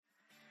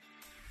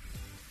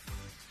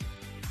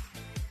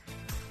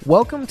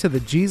Welcome to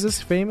the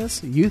Jesus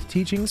Famous Youth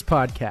Teachings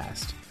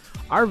Podcast.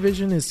 Our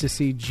vision is to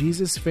see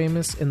Jesus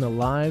famous in the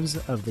lives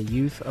of the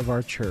youth of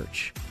our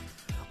church.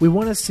 We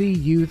want to see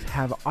youth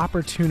have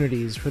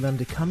opportunities for them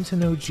to come to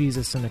know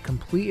Jesus in a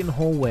complete and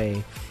whole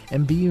way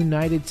and be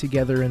united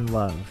together in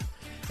love,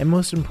 and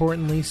most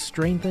importantly,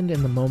 strengthened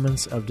in the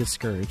moments of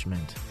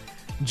discouragement.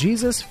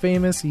 Jesus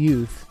Famous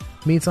Youth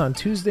meets on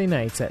Tuesday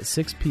nights at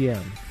 6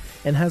 p.m.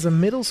 and has a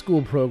middle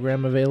school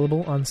program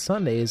available on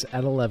Sundays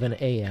at 11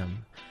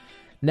 a.m.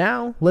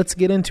 Now, let's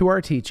get into our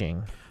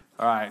teaching.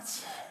 All right.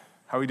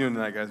 How are we doing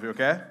tonight, guys? We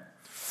okay? I like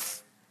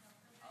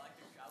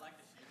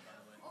the shoes, by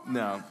the way.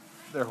 No,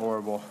 they're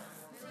horrible.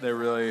 They're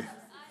really...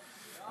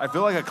 I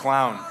feel like a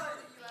clown.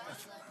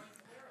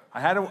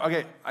 I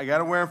got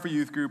to wear them for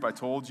youth group. I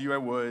told you I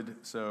would,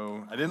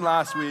 so I didn't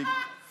last week.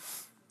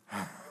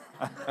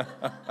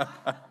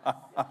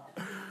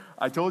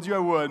 I told you I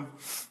would,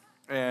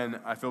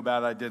 and I feel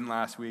bad I didn't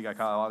last week. I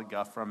caught a lot of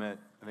guff from it.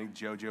 I think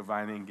Joe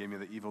Giovanni gave me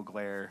the evil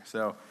glare.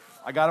 So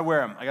I got to wear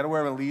them. I got to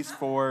wear them at least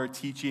for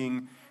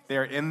teaching.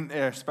 They're in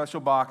a special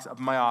box up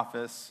in my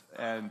office,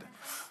 and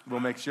we'll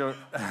make sure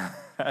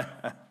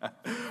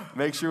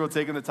we'll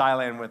take them to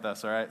Thailand with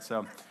us, all right?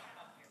 So,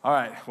 all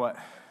right, what? I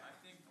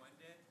think one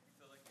day, I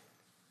feel like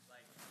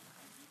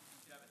you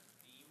should have a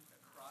theme,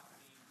 a cross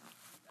theme,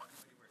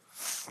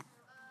 everybody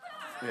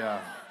wears. Yeah.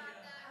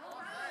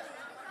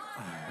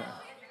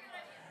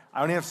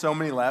 I only have so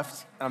many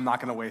left, and I'm not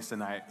going to waste a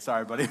night.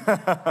 Sorry, buddy.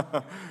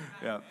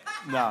 Yeah.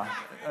 No,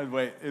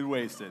 it'd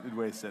waste it.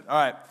 All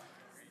right.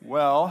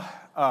 Well,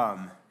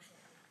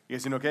 you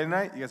guys doing okay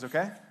tonight? You guys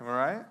okay? Am I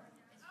right?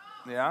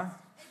 Yeah?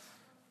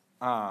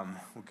 Well,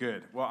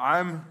 good. Well,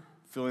 I'm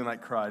feeling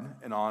like crud,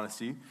 in all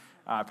honesty.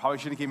 I probably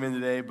shouldn't have came in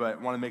today,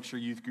 but want to make sure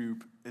youth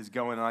group is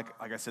going. Like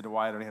I said to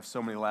Wyatt, I only have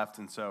so many left,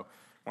 and so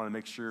want to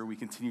make sure we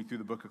continue through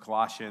the book of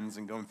Colossians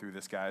and going through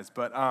this, guys.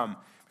 But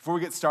before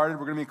we get started,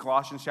 we're going to be in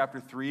Colossians chapter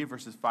 3,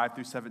 verses 5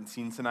 through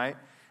 17 tonight.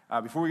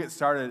 Before we get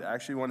started, I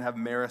actually want to have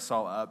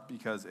Marisol up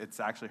because it's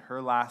actually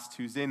her last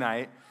Tuesday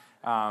night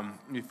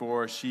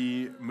before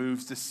she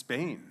moves to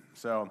Spain.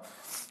 So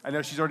I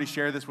know she's already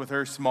shared this with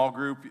her small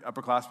group,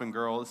 upperclassmen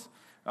girls,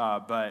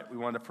 but we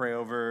wanted to pray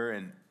over.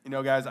 And, you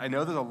know, guys, I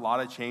know there's a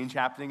lot of change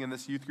happening in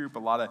this youth group, a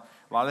lot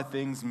of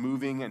things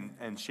moving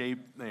and shape,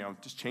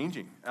 just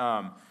changing.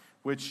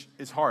 Which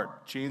is hard.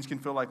 Change can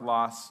feel like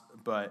loss,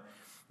 but,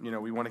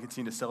 we want to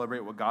continue to celebrate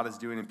what God is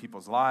doing in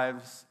people's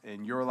lives,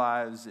 in your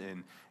lives,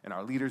 in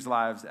our leaders'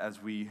 lives as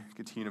we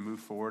continue to move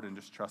forward and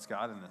just trust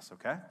God in this,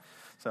 okay?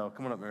 So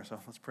come on up, Marisol.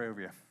 Let's pray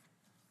over you.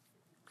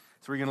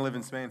 So where are you going to live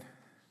in Spain?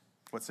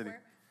 What city?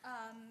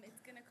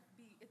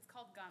 It's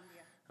called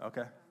Gambia.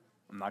 Okay.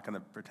 I'm not going to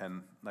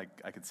pretend like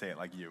I could say it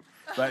like you.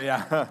 But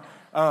yeah.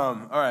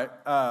 All right.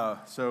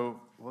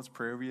 So let's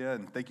pray over you.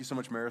 And thank you so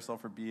much, Marisol,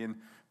 for being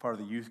part of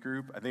the youth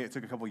group. I think it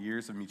took a couple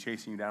years of me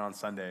chasing you down on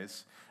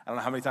Sundays. I don't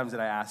know, how many times did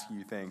I ask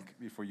you think,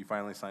 before you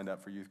finally signed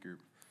up for youth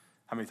group?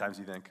 How many times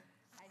do you think?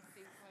 I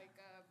think like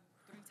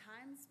 3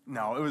 times.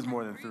 No, it was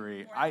more than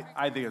 3. I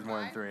think it was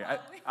more than 3.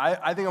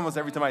 I think almost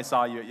every time I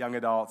saw you at Young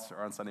Adults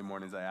or on Sunday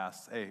mornings, I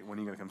asked, hey, when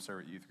are you going to come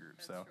serve at youth group?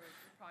 That's so, true.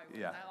 Probably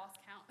yeah. I lost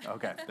count.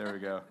 Okay, there we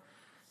go.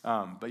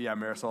 But yeah,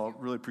 Marisol,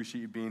 really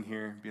appreciate you being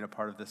here, being a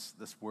part of this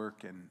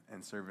work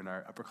and serving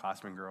our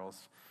upperclassmen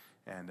girls.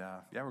 And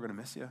we're going to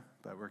miss you,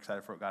 but we're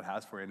excited for what God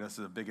has for you. And this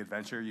is a big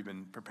adventure. You've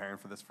been preparing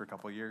for this for a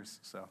couple of years.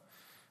 So,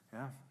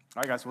 yeah. All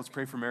right, guys, let's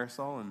pray for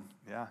Marisol. And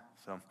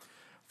so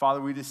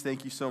Father, we just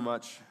thank you so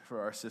much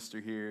for our sister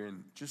here.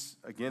 And just,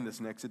 again,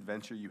 this next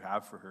adventure you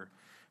have for her.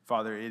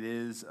 Father, it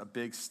is a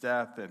big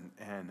step.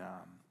 And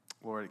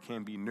Lord, it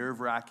can be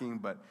nerve-wracking,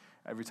 but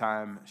every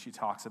time she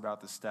talks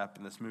about this step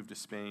and this move to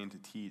Spain to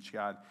teach,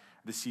 God,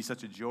 to see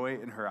such a joy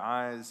in her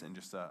eyes and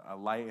just a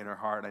light in her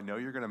heart. I know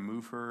you're going to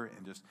move her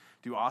and just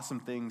do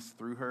awesome things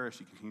through her as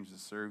she continues to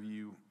serve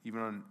you,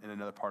 even in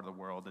another part of the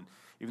world. And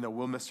even though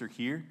we'll miss her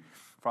here,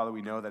 Father,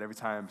 we know that every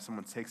time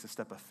someone takes a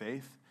step of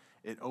faith,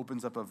 it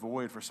opens up a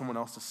void for someone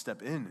else to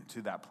step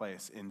into that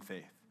place in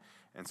faith.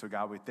 And so,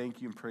 God, we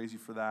thank you and praise you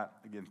for that.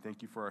 Again,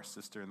 thank you for our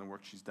sister and the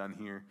work she's done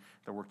here,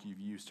 the work you've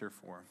used her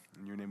for.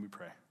 In your name we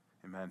pray.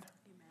 Amen.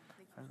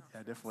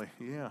 Yeah, definitely.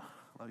 Yeah.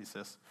 Love you,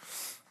 sis.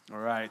 All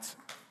right.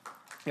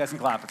 You guys can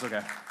clap. It's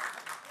okay.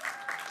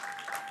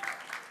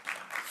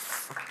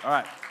 All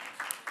right.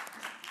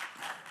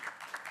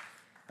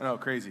 I know,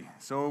 crazy.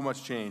 So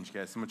much change,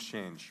 guys. So much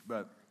change.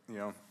 But,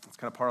 it's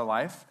kind of part of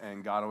life,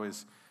 and God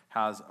always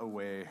has a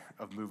way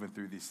of moving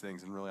through these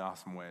things in really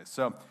awesome ways.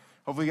 So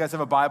hopefully you guys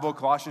have a Bible,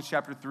 Colossians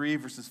chapter 3,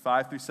 verses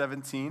 5 through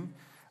 17.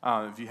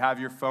 If you have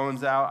your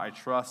phones out, I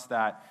trust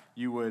that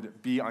you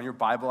would be on your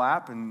Bible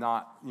app and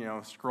not,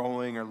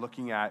 scrolling or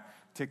looking at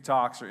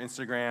TikToks or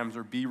Instagrams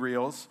or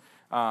B-Reels,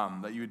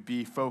 that you would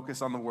be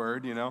focused on the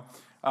Word,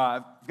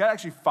 I've got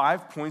actually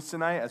 5 points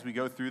tonight as we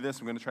go through this.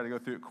 I'm going to try to go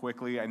through it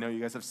quickly. I know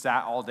you guys have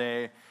sat all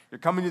day. You're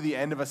coming to the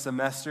end of a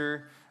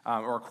semester.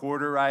 or a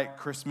quarter, right?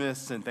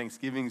 Christmas and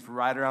Thanksgiving's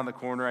right around the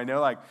corner. I know,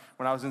 like,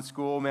 when I was in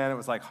school, man, it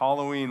was like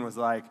Halloween was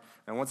like,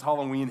 and once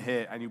Halloween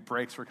hit, I knew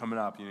breaks were coming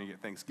up. You know, you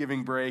get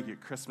Thanksgiving break, you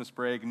get Christmas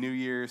break, New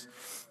Year's,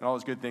 and all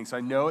those good things. So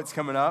I know it's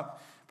coming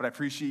up, but I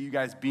appreciate you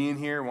guys being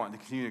here, wanting to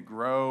continue to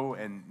grow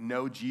and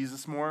know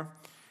Jesus more.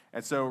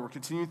 And so we're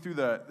continuing through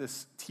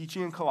this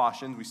teaching in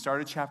Colossians. We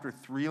started chapter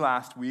 3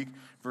 last week,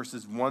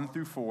 verses 1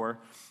 through 4,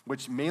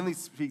 which mainly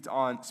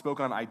spoke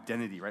on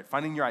identity, right?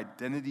 Finding your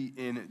identity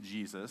in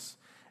Jesus.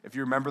 If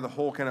you remember, the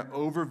whole kind of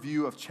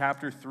overview of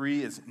chapter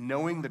 3 is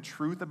knowing the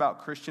truth about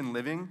Christian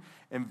living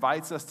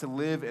invites us to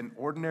live an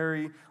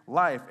ordinary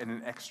life in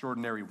an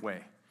extraordinary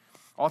way.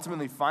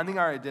 Ultimately, finding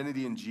our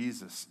identity in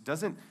Jesus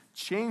doesn't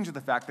change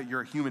the fact that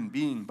you're a human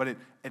being, but it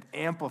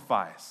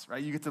amplifies,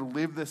 right? You get to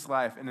live this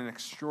life in an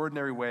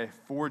extraordinary way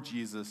for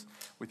Jesus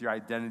with your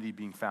identity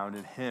being found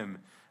in him,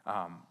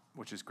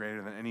 which is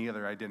greater than any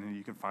other identity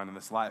you can find in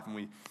this life. And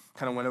we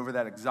kind of went over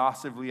that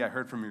exhaustively. I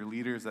heard from your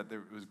leaders that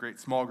there was great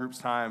small groups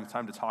time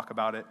to talk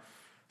about it.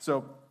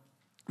 So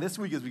this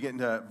week, as we get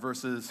into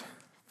verses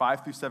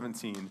 5 through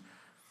 17,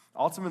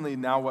 ultimately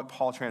now what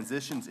Paul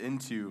transitions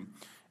into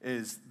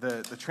is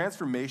the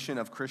transformation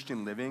of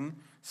Christian living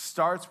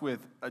starts with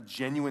a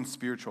genuine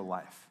spiritual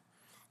life.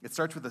 It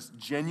starts with this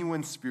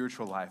genuine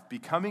spiritual life,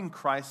 becoming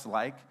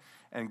Christ-like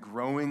and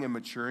growing and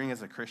maturing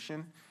as a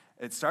Christian.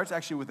 It starts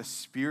actually with a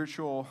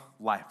spiritual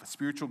life, a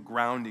spiritual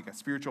grounding, a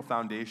spiritual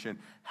foundation,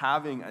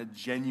 having a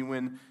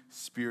genuine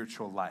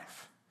spiritual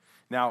life.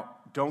 Now,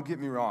 don't get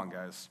me wrong,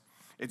 guys.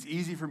 It's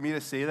easy for me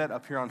to say that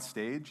up here on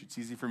stage. It's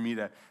easy for me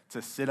to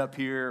sit up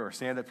here or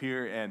stand up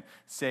here and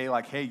say,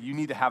 like, hey, you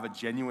need to have a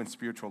genuine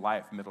spiritual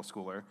life, middle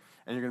schooler.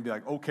 And you're going to be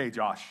like, okay,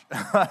 Josh.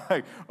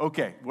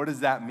 Okay, what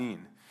does that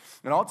mean?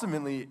 And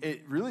ultimately,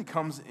 it really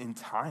comes in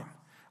time.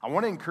 I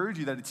want to encourage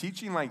you that a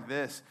teaching like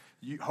this,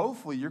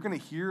 hopefully you're going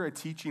to hear a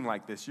teaching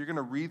like this. You're going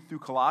to read through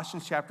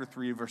Colossians chapter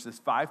 3, verses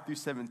 5 through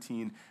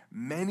 17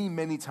 many,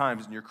 many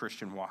times in your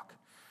Christian walk.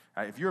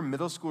 Right, if you're a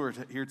middle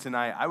schooler here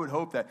tonight, I would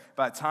hope that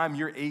by the time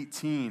you're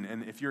 18,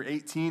 and if you're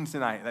 18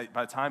 tonight, that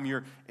by the time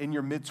you're in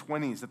your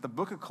mid-20s, that the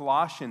book of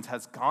Colossians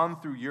has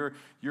gone through your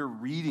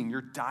reading,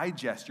 your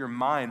digest, your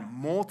mind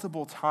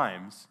multiple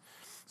times,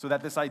 so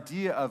that this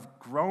idea of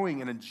growing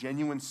in a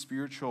genuine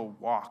spiritual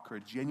walk or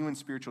a genuine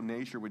spiritual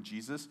nature with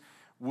Jesus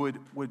would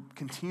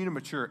continue to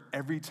mature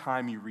every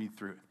time you read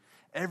through it,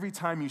 every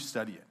time you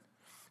study it.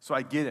 So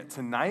I get it.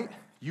 Tonight,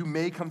 you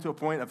may come to a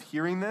point of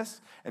hearing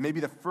this, and maybe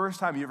the first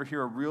time you ever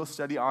hear a real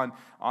study on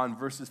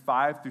verses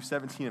 5 through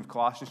 17 of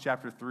Colossians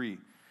chapter 3.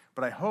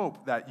 But I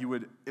hope that it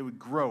would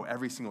grow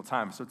every single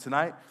time. So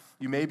tonight,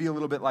 you may be a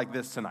little bit like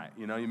this tonight.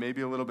 You know, you may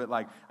be a little bit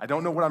like, I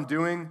don't know what I'm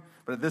doing,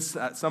 but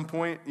at some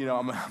point, you know,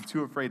 I'm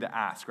too afraid to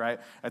ask, right?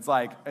 It's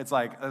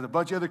like there's a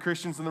bunch of other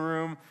Christians in the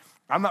room.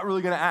 I'm not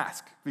really going to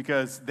ask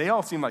because they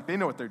all seem like they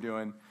know what they're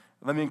doing.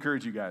 Let me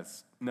encourage you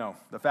guys. No,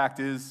 the fact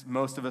is,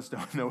 most of us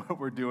don't know what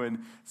we're doing,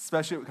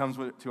 especially when it comes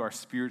to our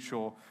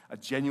a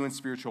genuine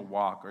spiritual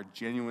walk or a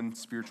genuine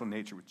spiritual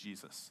nature with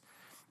Jesus.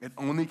 It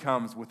only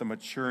comes with a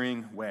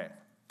maturing way.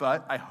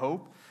 But I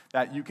hope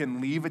that you can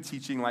leave a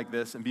teaching like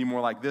this and be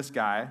more like this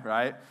guy,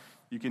 right?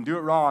 You can do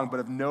it wrong, but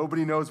if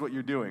nobody knows what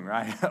you're doing,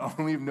 right?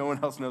 Only if no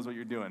one else knows what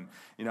you're doing.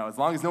 You know, as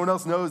long as no one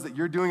else knows that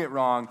you're doing it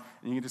wrong,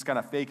 and you can just kind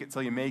of fake it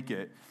till you make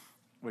it,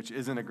 which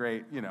isn't a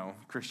great,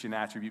 Christian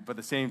attribute. But at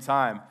the same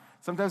time,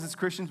 sometimes as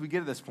Christians, we get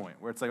to this point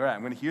where it's like, all right, I'm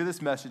going to hear this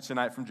message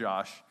tonight from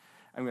Josh.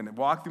 I'm going to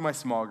walk through my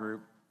small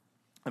group.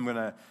 I'm going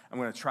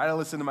to try to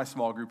listen to my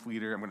small group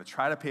leader. I'm going to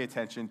try to pay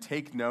attention,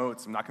 take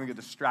notes. I'm not going to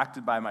get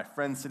distracted by my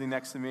friend sitting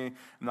next to me.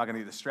 I'm not going to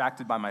get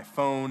distracted by my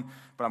phone,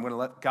 but I'm going to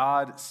let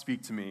God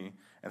speak to me.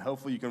 And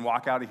hopefully you can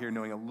walk out of here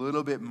knowing a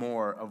little bit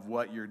more of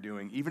what you're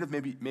doing, even if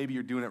maybe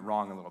you're doing it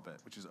wrong a little bit,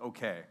 which is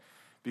okay.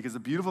 Because the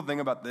beautiful thing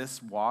about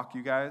this walk,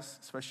 you guys,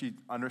 especially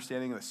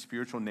understanding the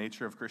spiritual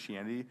nature of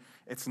Christianity,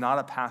 it's not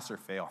a pass or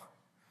fail.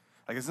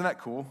 Like, isn't that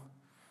cool?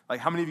 Like,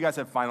 how many of you guys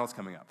have finals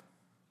coming up?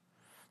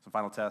 Some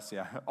final tests,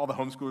 yeah. All the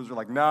homeschoolers are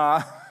like,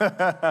 nah,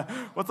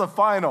 what's a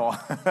final?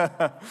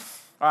 All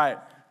right,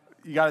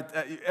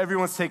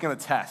 everyone's taking a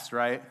test,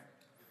 right?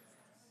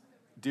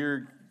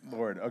 Dear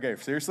Lord, okay,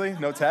 seriously?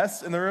 No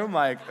tests in the room?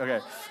 Like, okay.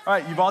 All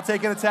right, you've all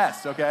taken a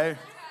test, okay?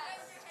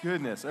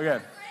 Goodness,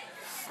 okay.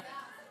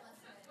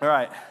 All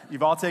right,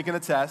 you've all taken a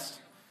test.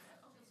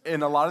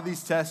 In a lot of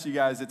these tests, you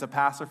guys, it's a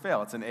pass or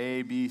fail. It's an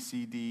A, B,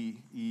 C, D,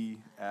 E,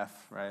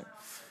 F, right?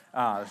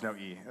 There's no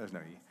E.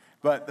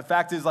 But the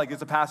fact is, like,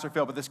 it's a pass or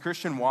fail. But this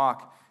Christian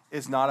walk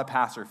is not a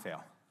pass or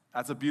fail.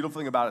 That's a beautiful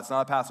thing about it. It's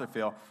not a pass or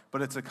fail,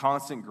 but it's a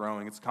constant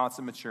growing. It's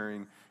constant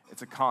maturing.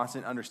 It's a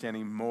constant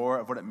understanding more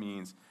of what it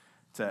means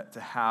to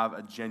have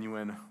a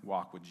genuine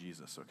walk with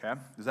Jesus, okay?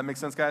 Does that make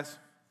sense, guys?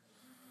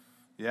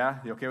 Yeah?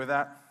 You okay with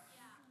that?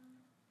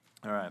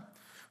 Yeah. All right.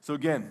 So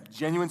again,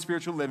 genuine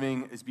spiritual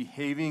living is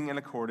behaving in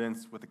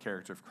accordance with the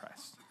character of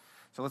Christ.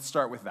 So let's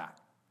start with that.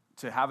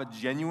 To have a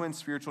genuine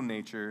spiritual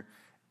nature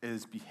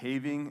is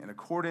behaving in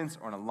accordance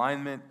or in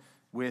alignment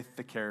with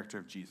the character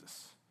of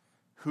Jesus.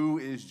 Who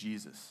is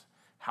Jesus?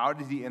 How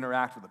did he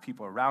interact with the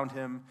people around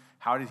him?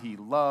 How did he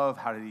love?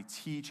 How did he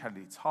teach? How did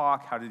he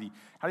talk? How did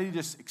he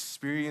just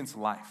experience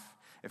life?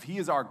 If he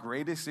is our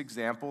greatest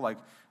example, like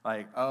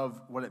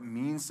of what it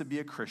means to be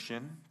a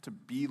Christian, to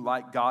be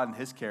like God in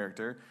his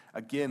character,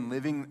 again,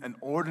 living an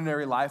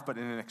ordinary life, but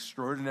in an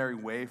extraordinary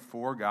way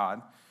for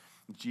God,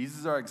 Jesus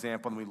is our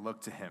example, and we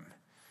look to him.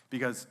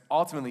 Because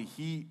ultimately,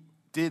 he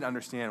did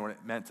understand what it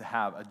meant to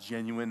have a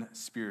genuine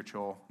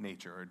spiritual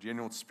nature, or a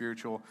genuine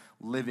spiritual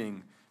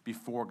living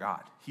before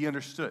God. He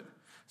understood.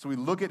 So we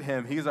look at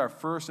him. He is our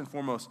first and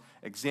foremost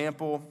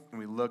example, and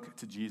we look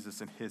to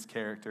Jesus and his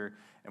character,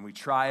 and we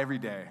try every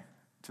day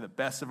to the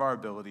best of our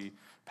ability,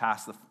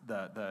 past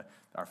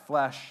our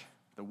flesh,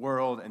 the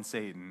world, and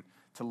Satan,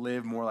 to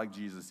live more like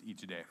Jesus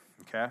each day,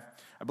 okay?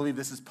 I believe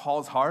this is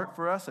Paul's heart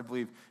for us. I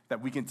believe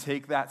that we can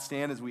take that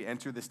stand as we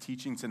enter this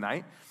teaching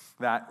tonight,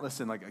 that,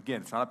 listen, like,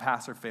 again, it's not a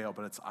pass or fail,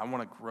 but it's I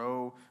want to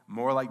grow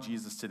more like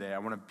Jesus today. I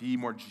want to be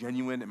more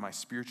genuine in my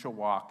spiritual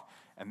walk,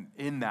 and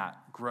in that,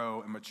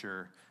 grow and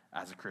mature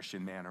as a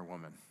Christian man or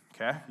woman,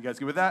 okay? You guys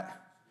good with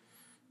that?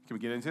 Can we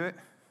get into it?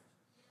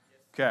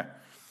 Okay.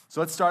 So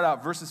let's start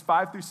out verses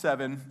 5 through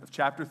 7 of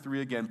chapter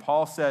 3 again.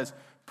 Paul says,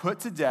 put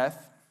to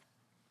death,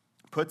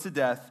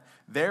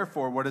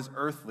 therefore, what is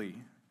earthly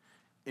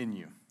in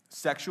you.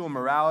 Sexual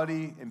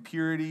immorality,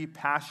 impurity,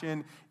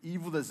 passion,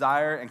 evil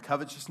desire, and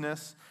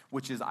covetousness,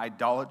 which is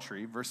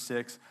idolatry. Verse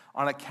 6,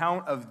 on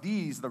account of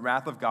these, the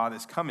wrath of God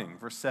is coming.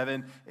 Verse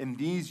 7, in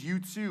these you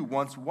too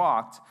once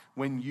walked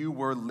when you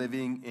were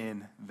living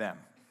in them.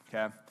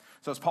 Okay?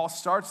 So as Paul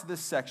starts this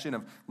section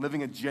of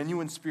living a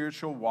genuine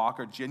spiritual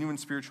walk or genuine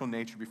spiritual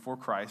nature before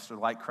Christ or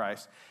like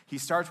Christ, he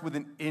starts with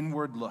an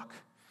inward look.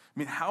 I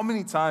mean, how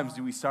many times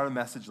do we start a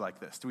message like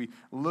this? Do we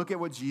look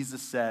at what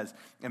Jesus says,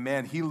 and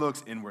man, he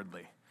looks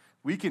inwardly.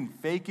 We can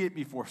fake it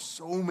before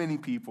so many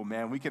people,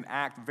 man. We can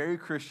act very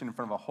Christian in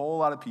front of a whole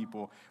lot of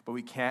people, but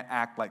we can't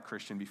act like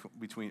Christian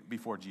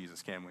before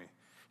Jesus, can we?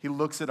 He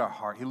looks at our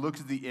heart. He looks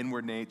at the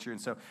inward nature.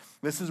 And so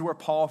this is where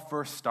Paul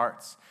first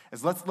starts,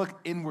 is let's look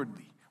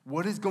inwardly.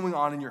 What is going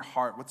on in your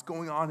heart? What's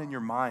going on in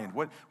your mind?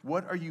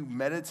 What are you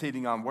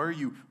meditating on? Where are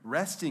you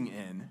resting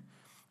in?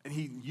 And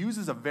he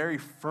uses a very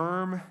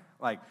firm,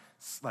 like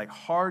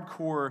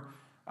hardcore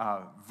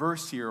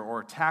verse here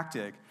or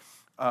tactic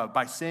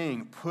by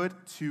saying,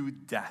 put to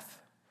death.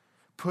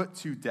 Put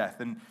to death.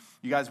 And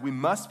you guys, we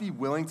must be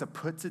willing to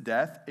put to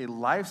death a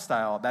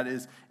lifestyle that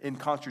is in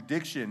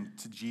contradiction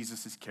to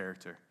Jesus'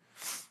 character.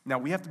 Now,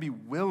 we have to be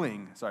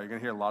willing. Sorry, you're going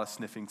to hear a lot of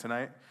sniffing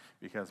tonight,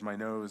 because my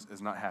nose is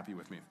not happy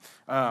with me.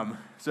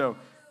 So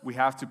we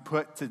have to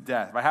put to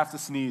death. If I have to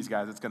sneeze,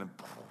 guys, it's going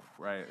to,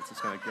 right? It's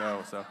just going to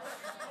go. So,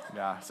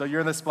 yeah. So you're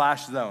in the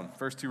splash zone.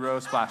 First 2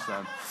 rows, splash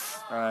zone.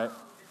 All right.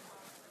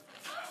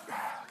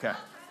 Okay.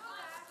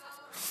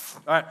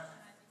 All right.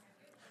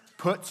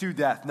 Put to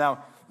death.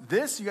 Now,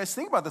 this, you guys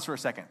think about this for a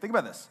second. Think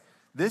about this.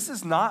 This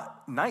is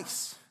not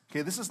nice.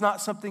 Okay, this is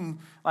not something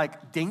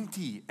like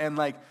dainty and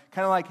like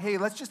kind of like, hey,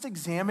 let's just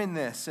examine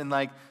this and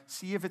like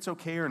see if it's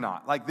okay or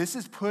not. Like this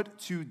is put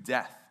to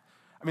death.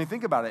 I mean,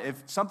 think about it.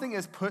 If something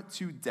is put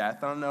to death,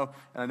 I don't know,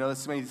 and I know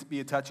this may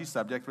be a touchy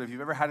subject, but if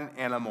you've ever had an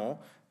animal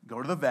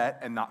go to the vet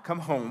and not come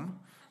home,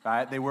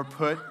 right? They were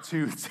put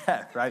to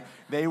death, right?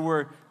 They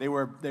were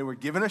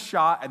given a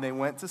shot and they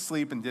went to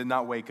sleep and did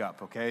not wake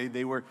up, okay?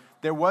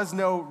 There was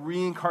no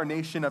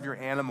reincarnation of your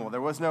animal. There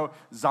was no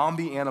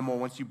zombie animal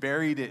once you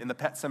buried it in the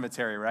pet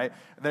cemetery, right?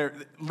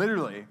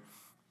 Literally,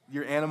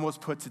 your animal was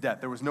put to death.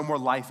 There was no more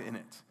life in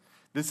it.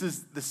 This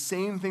is the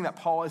same thing that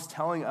Paul is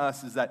telling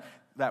us, is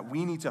that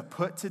we need to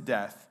put to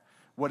death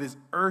what is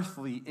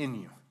earthly in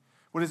you.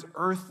 What is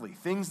earthly,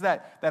 things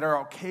that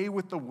are okay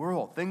with the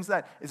world, things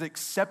that is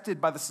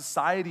accepted by the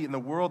society and the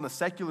world and the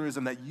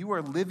secularism that you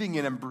are living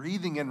in and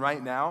breathing in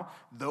right now,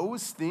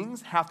 those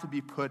things have to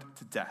be put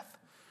to death.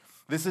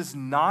 This is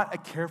not a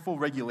careful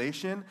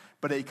regulation,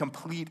 but a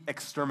complete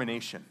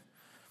extermination.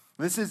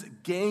 This is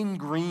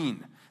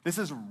gangrene. This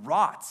is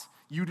rot.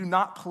 You do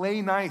not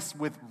play nice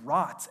with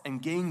rot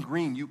and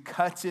gangrene. You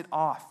cut it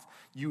off.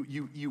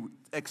 You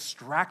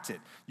extract it.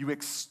 You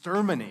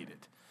exterminate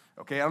it.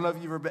 Okay, I don't know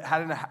if you've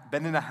ever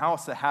been in a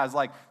house that has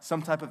like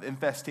some type of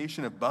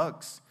infestation of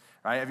bugs,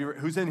 right?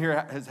 Who's in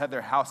here has had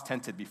their house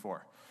tented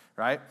before,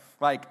 right?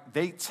 Like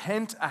they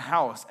tent a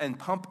house and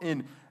pump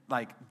in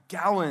like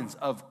gallons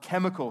of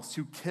chemicals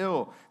to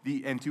kill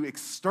and to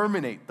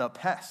exterminate the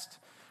pest,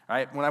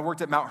 right? When I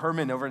worked at Mount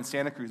Herman over in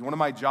Santa Cruz, one of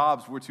my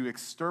jobs were to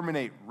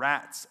exterminate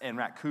rats and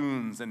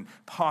raccoons and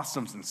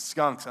possums and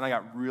skunks, and I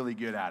got really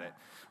good at it.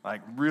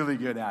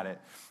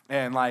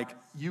 And like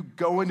you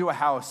go into a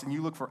house and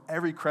you look for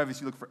every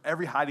crevice, you look for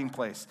every hiding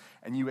place,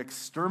 and you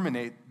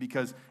exterminate,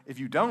 because if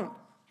you don't,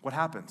 what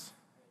happens?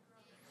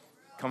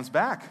 It comes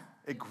back.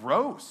 It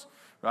grows,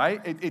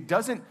 right? It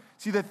doesn't.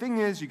 See, the thing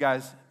is, you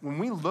guys, when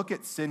we look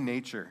at sin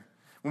nature,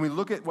 when we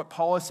look at what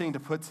Paul is saying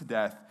to put to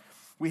death,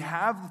 we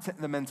have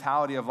the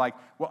mentality of like,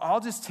 well, I'll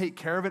just take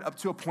care of it up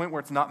to a point where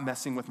it's not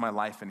messing with my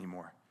life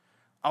anymore.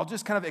 I'll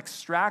just kind of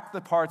extract the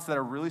parts that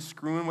are really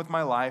screwing with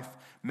my life,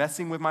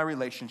 messing with my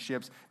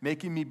relationships,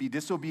 making me be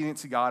disobedient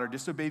to God or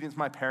disobedient to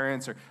my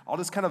parents, or I'll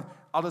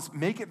just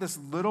make it this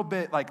little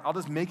bit, like I'll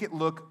just make it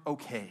look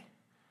okay.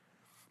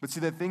 But see,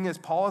 the thing is,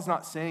 Paul is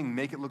not saying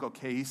make it look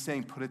okay. He's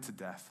saying put it to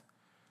death.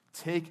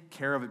 Take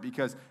care of it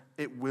because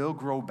it will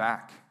grow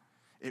back.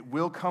 It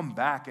will come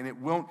back, and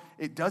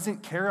it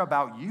doesn't care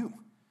about you.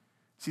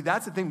 See,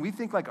 that's the thing. We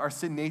think like our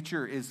sin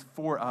nature is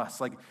for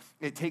us. Like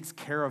it takes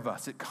care of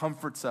us. It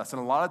comforts us.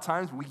 And a lot of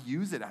times we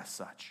use it as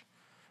such.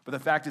 But the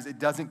fact is it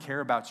doesn't care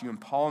about you. And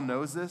Paul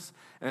knows this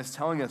and is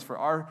telling us for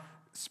our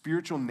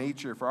spiritual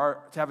nature,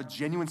 to have a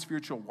genuine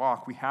spiritual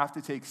walk, we have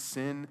to take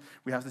sin.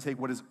 We have to take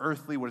what is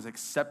earthly, what is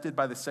accepted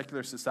by the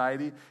secular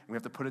society, and we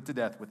have to put it to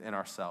death within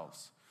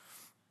ourselves.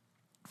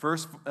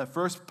 First,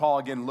 Paul,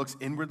 again, looks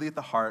inwardly at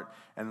the heart,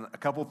 and a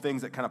couple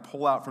things that kind of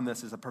pull out from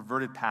this is the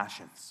perverted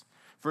passions.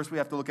 First, we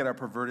have to look at our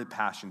perverted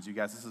passions. You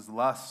guys, this is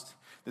lust,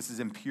 this is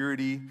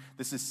impurity,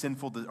 this is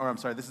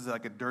this is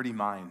like a dirty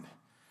mind.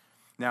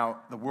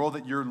 Now, the world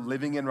that you're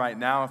living in right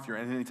now, if you're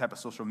in any type of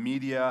social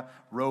media,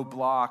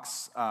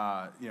 Roblox,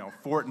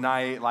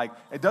 Fortnite, like,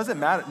 it doesn't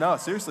matter. No,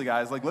 seriously,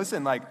 guys, like,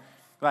 listen, like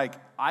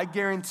I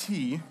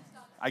guarantee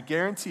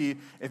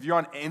if you're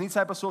on any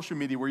type of social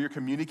media where you're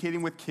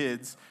communicating with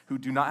kids who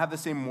do not have the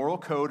same moral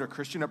code or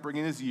Christian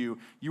upbringing as you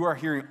are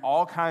hearing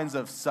all kinds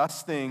of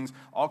sus things,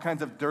 all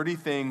kinds of dirty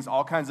things,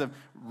 all kinds of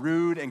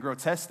rude and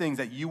grotesque things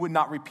that you would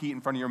not repeat in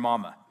front of your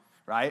mama,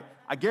 right?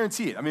 I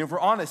guarantee it. I mean, if we're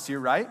honest here,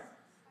 right?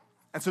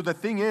 And so the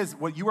thing is,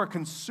 what you are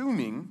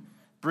consuming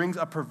brings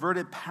a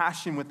perverted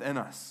passion within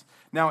us.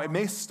 Now, it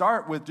may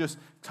start with just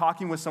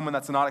talking with someone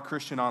that's not a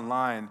Christian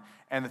online,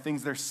 and the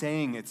things they're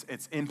saying, it's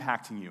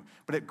impacting you.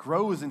 But it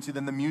grows into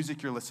then the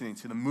music you're listening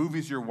to, the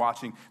movies you're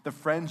watching, the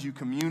friends you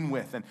commune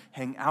with and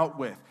hang out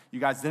with. You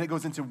guys, then it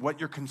goes into what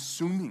you're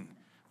consuming,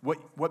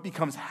 what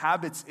becomes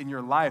habits in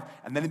your life,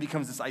 and then it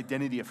becomes this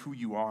identity of who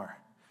you are.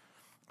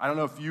 I don't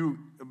know if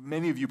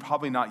many of you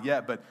probably not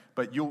yet,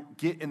 but you'll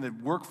get in the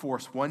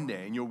workforce one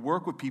day, and you'll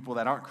work with people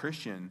that aren't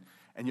Christian,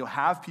 and you'll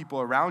have people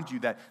around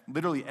you that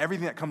literally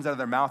everything that comes out of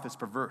their mouth is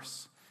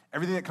perverse.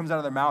 Everything that comes out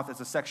of their mouth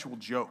is a sexual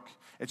joke.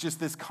 It's just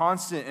this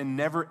constant and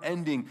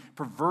never-ending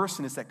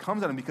perverseness that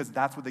comes out of them because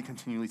that's what they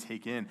continually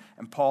take in.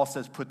 And Paul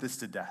says, put this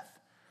to death.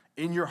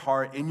 In your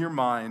heart, in your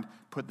mind,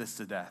 put this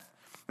to death.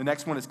 The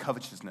next one is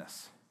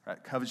covetousness,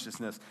 right?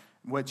 Covetousness,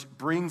 which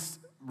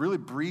really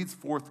breeds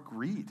forth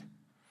greed.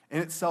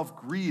 In itself,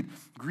 greed.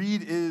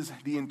 Greed is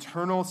the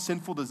internal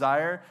sinful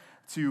desire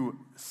to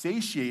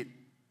satiate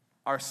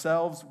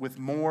ourselves with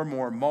more.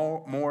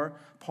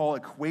 Paul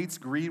equates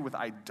greed with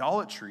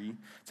idolatry,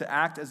 to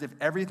act as if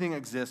everything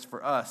exists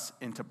for us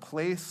and to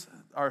place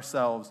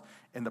ourselves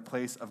in the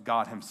place of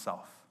God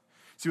himself.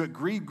 See, what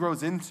greed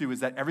grows into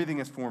is that everything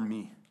is for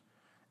me.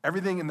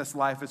 Everything in this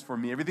life is for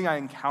me. Everything I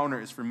encounter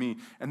is for me.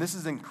 And this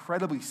is an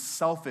incredibly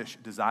selfish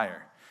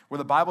desire, where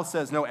the Bible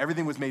says, no,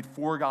 everything was made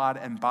for God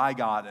and by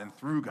God and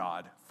through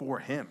God for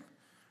him.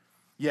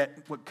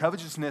 Yet what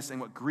covetousness and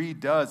what greed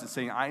does is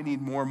saying, I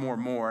need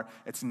more.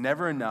 It's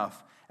never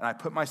enough. And I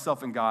put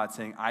myself in God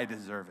saying, I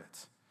deserve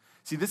it.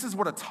 See, this is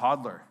what a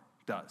toddler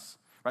does,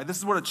 right? This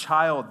is what a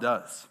child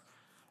does.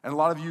 And a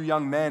lot of you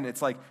young men,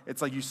 it's like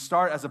you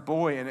start as a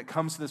boy and it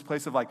comes to this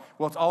place of like,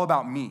 well, it's all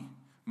about me.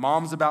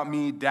 Mom's about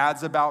me,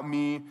 dad's about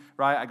me,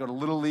 right? I go to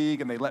Little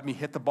League and they let me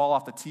hit the ball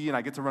off the tee and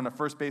I get to run to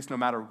first base no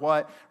matter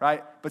what,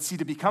 right? But see,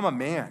 to become a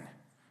man,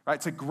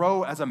 right? To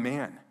grow as a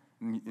man,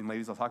 and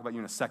ladies, I'll talk about you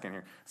in a second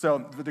here. So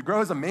to grow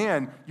as a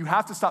man, you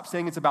have to stop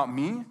saying it's about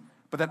me,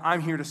 but that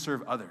I'm here to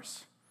serve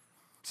others.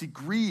 See,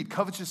 greed,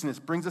 covetousness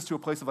brings us to a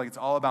place of like, it's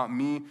all about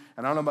me.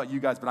 And I don't know about you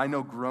guys, but I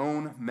know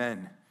grown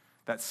men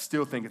that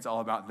still think it's all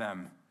about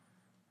them.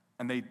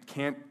 And they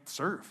can't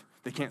serve.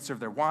 They can't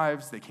serve their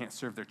wives. They can't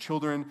serve their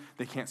children.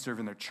 They can't serve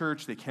in their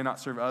church. They cannot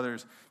serve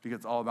others because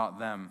it's all about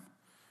them.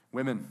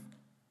 Women,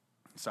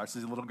 it starts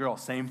as a little girl,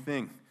 same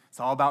thing. It's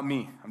all about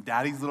me. I'm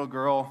daddy's little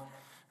girl,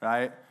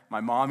 right? My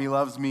mommy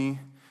loves me,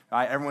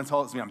 right? Everyone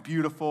tells me I'm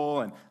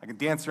beautiful and I can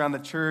dance around the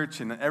church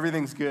and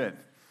everything's good.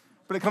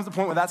 But it comes to a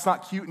point where that's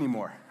not cute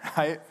anymore,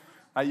 right?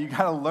 You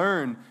got to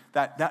learn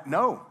that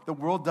no, the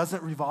world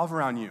doesn't revolve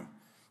around you.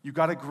 You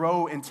got to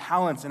grow in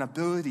talents and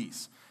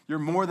abilities. You're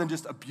more than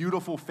just a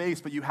beautiful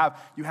face, but you have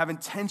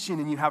intention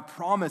and you have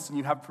promise and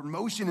you have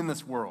promotion in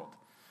this world,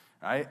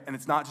 right? And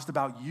it's not just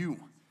about you,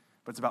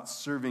 but it's about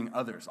serving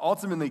others.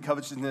 Ultimately,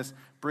 covetousness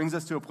brings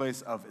us to a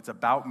place of it's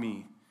about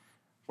me,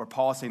 where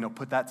Paul is saying, no,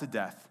 put that to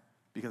death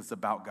because it's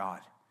about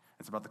God.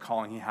 It's about the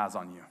calling he has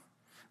on you.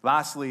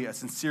 Lastly, a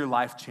sincere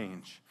life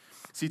change.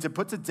 See, to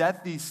put to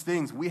death these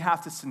things, we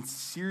have to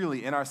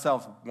sincerely in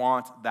ourselves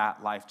want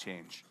that life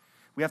change.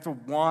 We have to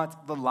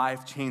want the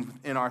life change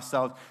within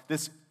ourselves.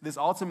 This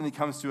ultimately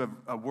comes to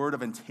a word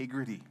of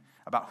integrity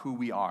about who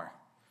we are.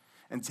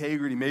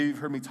 Integrity, maybe you've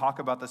heard me talk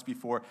about this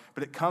before,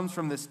 but it comes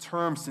from this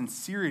term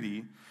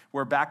sincerity,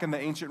 where back in the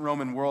ancient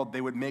Roman world,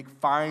 they would make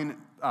fine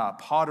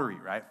pottery,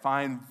 right?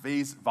 Fine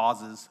vases,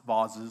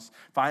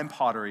 fine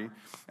pottery.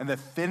 And the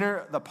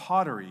thinner the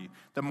pottery,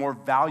 the more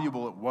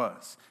valuable it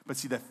was. But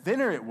see, the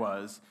thinner it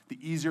was, the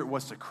easier it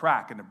was to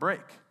crack and to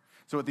break.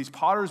 So what these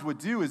potters would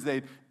do is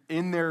they'd,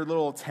 in their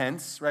little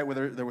tents, right,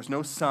 where there was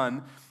no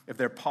sun, if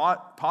their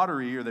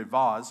pottery or their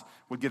vase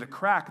would get a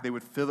crack, they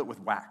would fill it with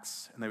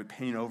wax, and they would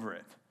paint over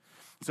it.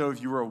 So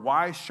if you were a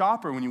wise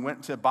shopper, when you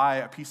went to buy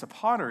a piece of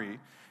pottery,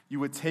 you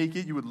would take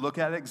it, you would look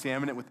at it,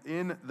 examine it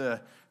within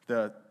the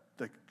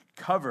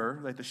cover,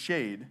 like the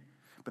shade,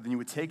 but then you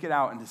would take it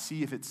out, and to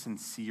see if it's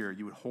sincere,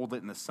 you would hold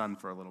it in the sun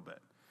for a little bit.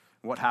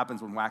 And what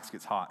happens when wax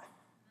gets hot?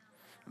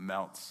 It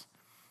melts.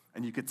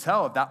 And you could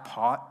tell if that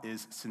pot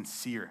is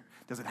sincere.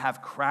 Does it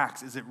have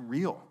cracks? Is it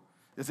real?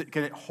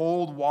 Can it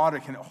hold water?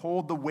 Can it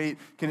hold the weight?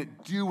 Can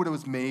it do what it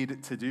was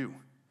made to do?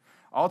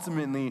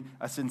 Ultimately,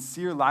 a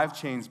sincere life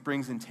change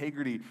brings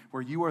integrity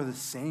where you are the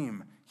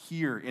same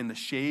here in the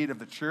shade of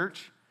the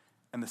church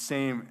and the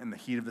same in the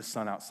heat of the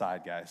sun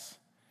outside, guys.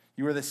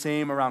 You are the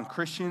same around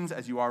Christians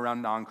as you are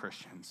around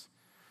non-Christians.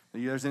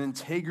 There's an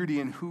integrity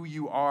in who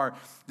you are,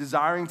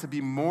 desiring to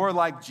be more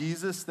like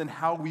Jesus than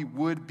how we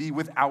would be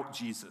without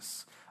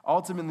Jesus.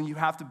 Ultimately, you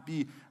have to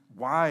be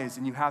wise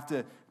and you have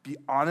to be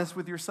honest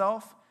with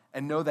yourself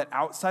and know that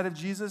outside of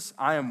Jesus,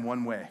 I am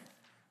one way.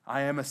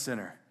 I am a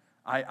sinner.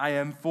 I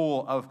am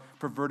full of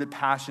perverted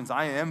passions.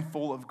 I am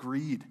full of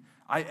greed.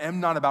 I am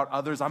not about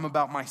others. I'm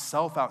about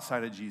myself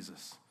outside of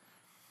Jesus.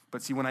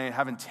 But see, when I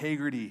have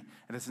integrity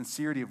and a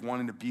sincerity of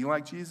wanting to be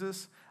like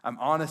Jesus, I'm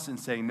honest in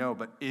saying no.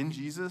 But in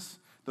Jesus,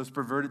 those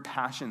perverted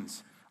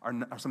passions are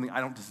something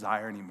I don't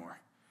desire anymore.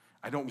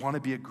 I don't want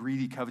to be a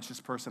greedy,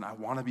 covetous person. I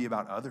want to be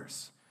about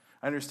others.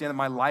 I understand that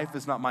my life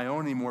is not my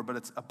own anymore, but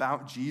it's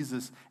about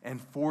Jesus and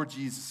for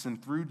Jesus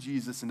and through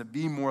Jesus and to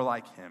be more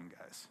like him,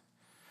 guys.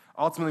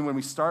 Ultimately, when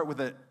we start with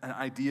an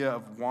idea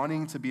of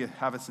wanting to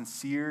have a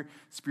sincere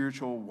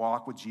spiritual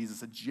walk with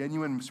Jesus, a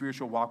genuine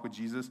spiritual walk with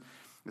Jesus,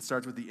 it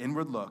starts with the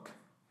inward look,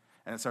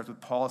 and it starts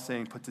with Paul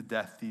saying, put to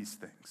death these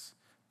things.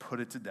 Put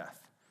it to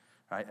death,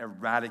 right?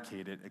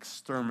 Eradicate it,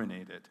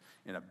 exterminate it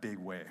in a big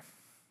way.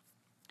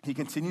 He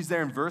continues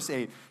there in verse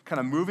 8, kind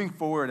of moving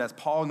forward as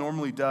Paul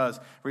normally does,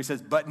 where he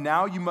says, but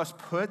now you must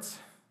put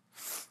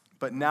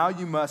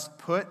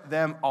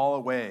them all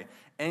away.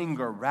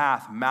 Anger,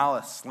 wrath,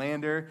 malice,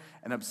 slander,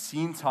 and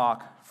obscene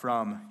talk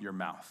from your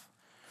mouth.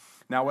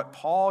 Now, what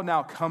Paul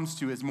now comes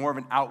to is more of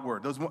an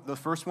outward. Those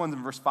first ones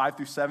in verse 5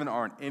 through 7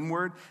 are an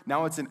inward.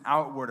 Now it's an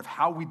outward of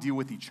how we deal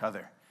with each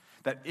other.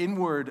 That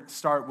inward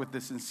start with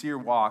the sincere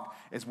walk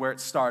is where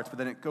it starts, but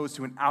then it goes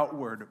to an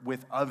outward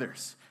with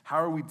others. How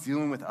are we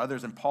dealing with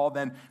others? And Paul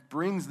then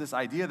brings this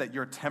idea that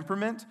your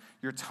temperament,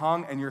 your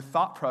tongue, and your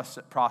thought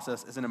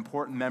process is an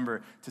important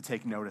member to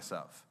take notice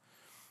of.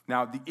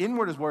 Now, the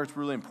inward is where it's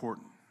really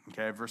important.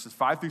 Okay, verses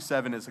 5 through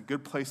 7 is a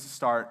good place to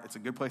start. It's a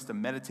good place to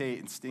meditate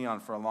and stay on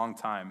for a long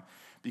time,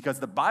 because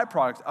the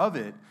byproduct of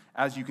it,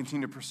 as you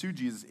continue to pursue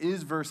Jesus,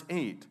 is verse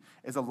 8,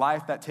 is a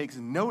life that takes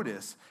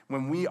notice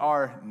when we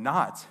are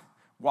not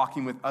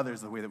walking with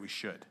others the way that we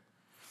should.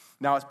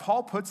 Now, as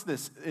Paul puts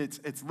this,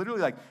 it's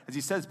literally like, as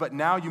he says, but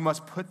now you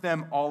must put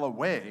them all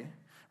away,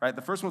 right?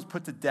 The first one was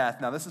put to death.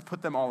 Now, this is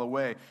put them all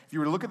away. If you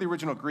were to look at the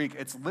original Greek,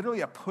 it's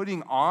literally a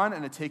putting on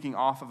and a taking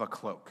off of a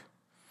cloak.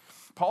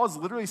 Paul is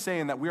literally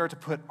saying that we are to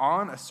put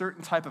on a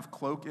certain type of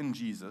cloak in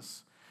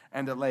Jesus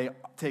and to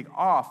take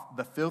off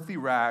the filthy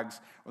rags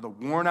or the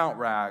worn out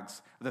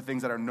rags or the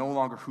things that are no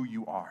longer who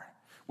you are,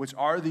 which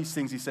are these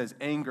things, he says,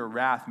 anger,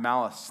 wrath,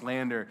 malice,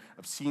 slander,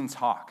 obscene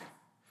talk.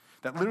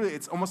 That literally,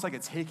 it's almost like a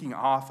taking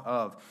off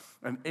of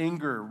an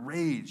anger,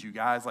 rage, you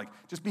guys, like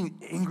just being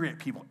angry at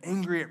people,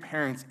 angry at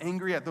parents,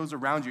 angry at those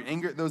around you,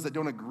 angry at those that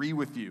don't agree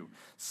with you.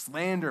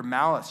 Slander,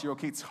 malice, you're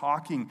okay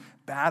talking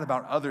bad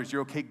about others.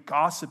 You're okay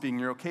gossiping.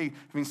 You're okay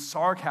having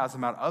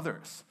sarcasm about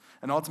others.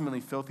 And ultimately,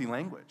 filthy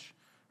language,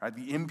 right?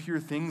 The impure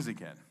things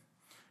again.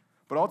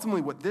 But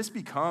ultimately, what this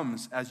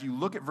becomes, as you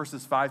look at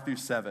verses 5 through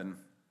 7,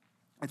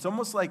 it's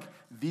almost like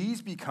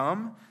these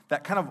become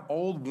that kind of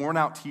old,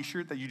 worn-out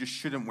t-shirt that you just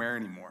shouldn't wear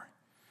anymore.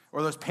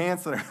 Or those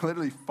pants that are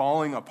literally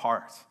falling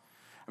apart.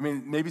 I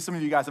mean, maybe some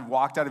of you guys have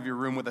walked out of your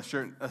room with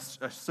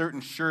a certain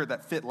shirt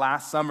that fit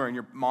last summer, and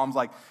your mom's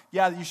like,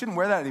 yeah, you shouldn't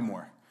wear that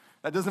anymore.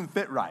 That doesn't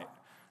fit right.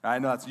 I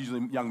know that's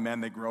usually young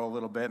men, they grow a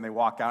little bit, and they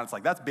walk out, it's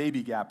like, that's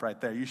baby gap right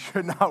there. You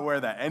should not wear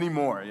that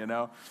anymore, you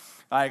know?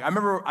 Like, I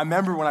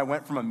remember when I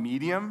went from a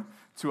medium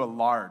to a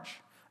large.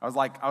 I was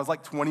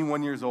like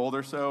 21 years old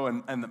or so,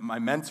 and my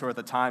mentor at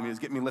the time, he was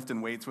getting me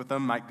lifting weights with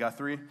him, Mike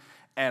Guthrie.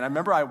 And I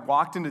remember I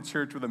walked into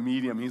church with a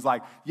medium. He's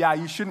like, yeah,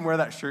 you shouldn't wear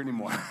that shirt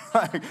anymore.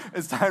 Like,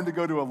 it's time to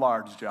go to a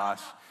large,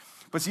 Josh.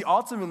 But see,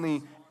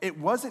 ultimately, it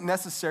wasn't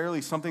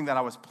necessarily something that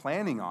I was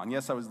planning on.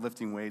 Yes, I was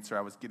lifting weights or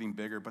I was getting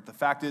bigger, but the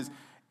fact is,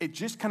 it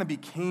just kind of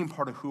became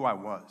part of who I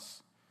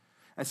was.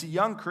 And see,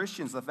 young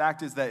Christians, the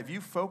fact is that if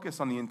you focus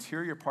on the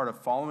interior part of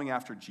following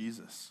after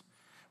Jesus,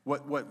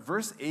 what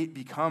verse 8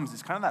 becomes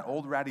is kind of that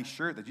old ratty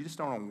shirt that you just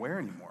don't want to wear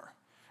anymore.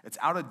 It's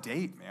out of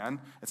date, man.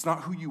 It's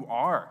not who you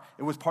are.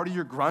 It was part of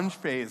your grunge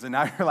phase, and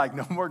now you're like,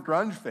 no more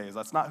grunge phase.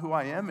 That's not who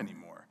I am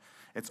anymore.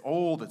 It's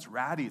old, it's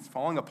ratty, it's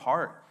falling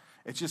apart.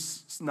 It's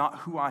just not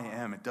who I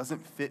am. It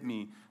doesn't fit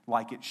me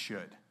like it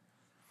should.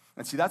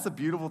 And see, that's the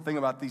beautiful thing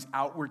about these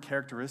outward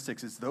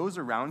characteristics is those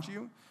around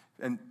you,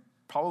 and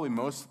probably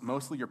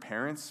mostly your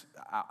parents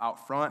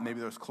out front, maybe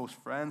those close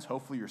friends,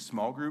 hopefully your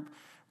small group,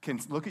 can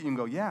look at you and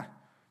go, yeah,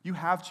 you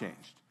have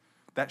changed.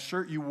 That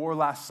shirt you wore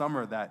last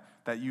summer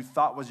that you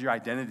thought was your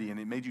identity and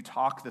it made you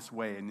talk this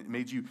way and it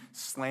made you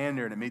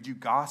slander and it made you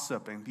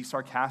gossip and be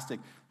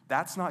sarcastic,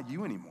 that's not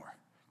you anymore.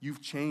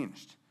 You've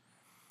changed.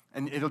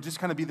 And it'll just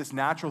kind of be this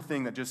natural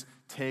thing that just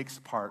takes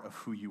part of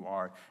who you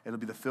are. It'll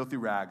be the filthy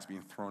rags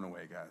being thrown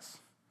away, guys.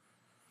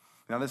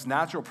 Now, this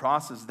natural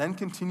process then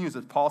continues,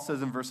 as Paul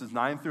says in verses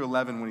 9 through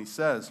 11, when he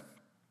says,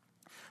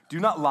 "Do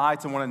not lie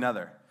to one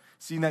another,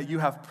 seeing that you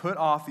have put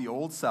off the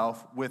old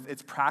self with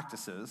its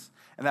practices,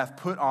 and have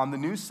put on the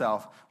new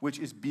self, which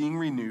is being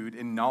renewed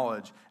in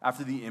knowledge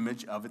after the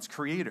image of its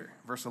creator."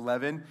 Verse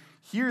 11,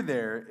 "Here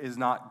there is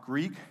not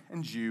Greek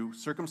and Jew,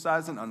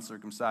 circumcised and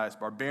uncircumcised,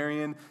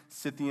 barbarian,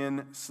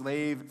 Scythian,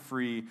 slave,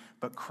 free,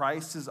 but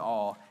Christ is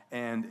all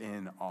and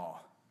in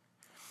all."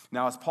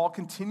 Now, as Paul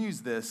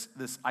continues this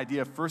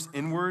idea of first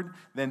inward,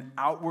 then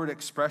outward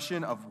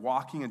expression of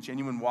walking a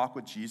genuine walk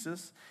with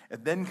Jesus,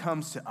 it then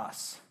comes to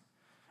us.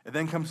 It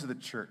then comes to the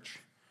church.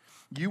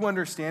 You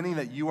understanding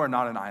that you are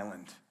not an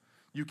island.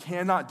 You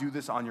cannot do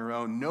this on your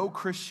own. No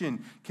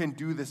Christian can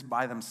do this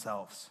by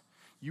themselves.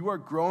 You are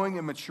growing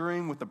and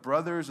maturing with the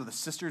brothers or the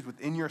sisters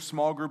within your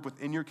small group,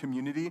 within your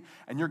community,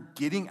 and you're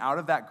getting out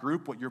of that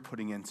group what you're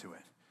putting into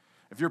it.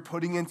 If you're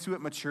putting into it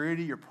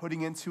maturity, you're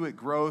putting into it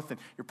growth, and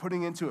you're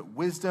putting into it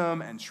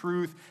wisdom and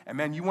truth, and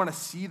man, you want to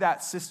see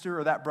that sister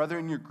or that brother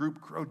in your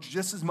group grow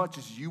just as much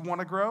as you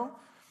want to grow,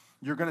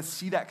 you're going to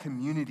see that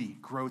community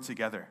grow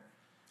together.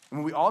 And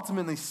what we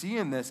ultimately see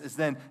in this is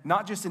then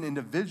not just an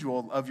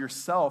individual of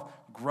yourself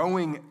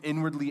growing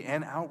inwardly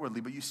and outwardly,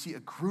 but you see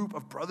a group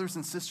of brothers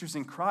and sisters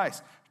in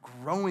Christ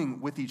growing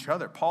with each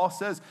other. Paul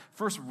says,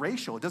 first,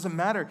 racial. It doesn't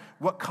matter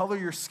what color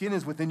your skin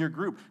is within your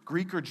group,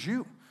 Greek or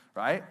Jew.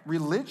 Right?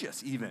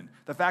 Religious even.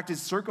 The fact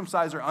is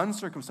circumcised or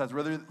uncircumcised,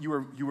 whether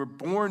you were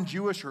born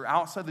Jewish or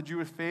outside the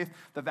Jewish faith,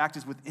 the fact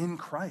is within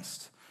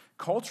Christ.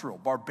 Cultural,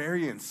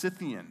 barbarian,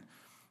 Scythian,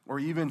 or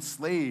even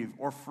slave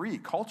or free,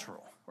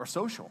 cultural or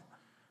social.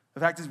 The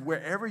fact is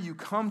wherever you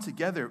come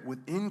together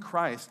within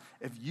Christ,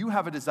 if you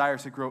have a desire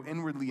to grow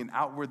inwardly and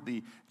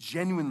outwardly,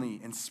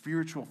 genuinely in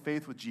spiritual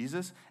faith with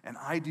Jesus, and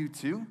I do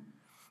too,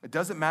 it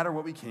doesn't matter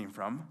what we came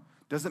from.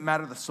 Doesn't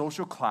matter the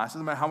social class.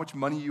 Doesn't matter how much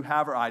money you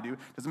have or I do.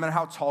 Doesn't matter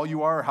how tall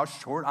you are or how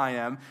short I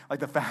am.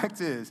 Like the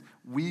fact is,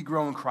 we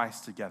grow in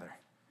Christ together.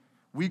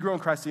 We grow in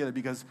Christ together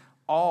because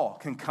all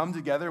can come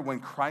together when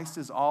Christ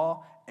is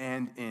all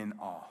and in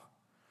all.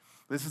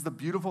 This is the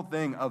beautiful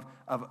thing of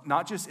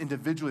not just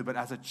individually, but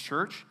as a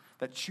church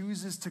that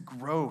chooses to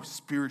grow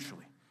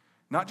spiritually.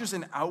 Not just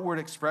an outward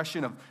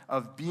expression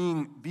of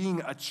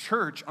being a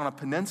church on a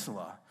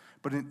peninsula,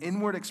 but an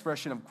inward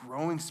expression of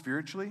growing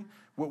spiritually.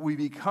 What we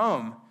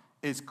become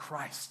is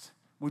Christ.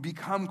 We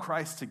become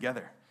Christ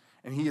together,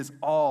 and he is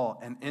all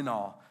and in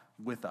all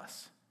with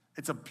us.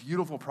 It's a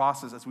beautiful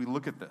process as we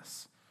look at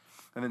this.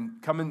 And then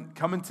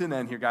coming to an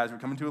end here, guys, we're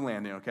coming to a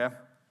landing, okay?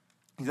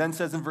 He then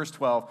says in verse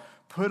 12,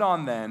 "Put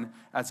on then,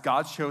 as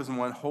God's chosen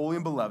one, holy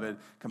and beloved,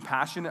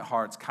 compassionate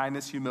hearts,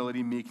 kindness,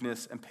 humility,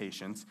 meekness, and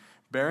patience,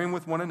 bearing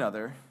with one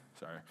another,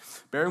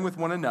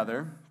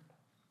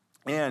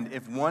 and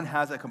if one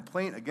has a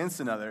complaint against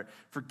another,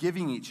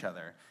 forgiving each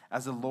other,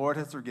 as the Lord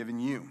has forgiven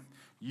you.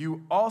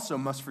 You also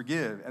must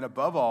forgive, and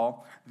above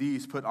all,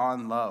 these put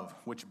on love,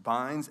 which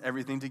binds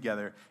everything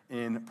together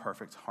in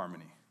perfect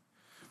harmony."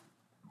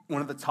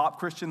 One of the top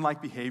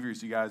Christian-like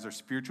behaviors, you guys, are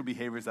spiritual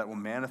behaviors that will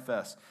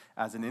manifest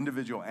as an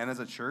individual and as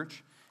a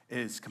church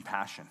is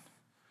compassion.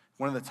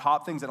 One of the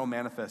top things that will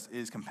manifest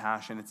is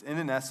compassion. It's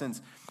in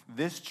essence,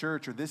 this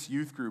church or this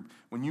youth group,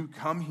 when you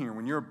come here,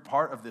 when you're a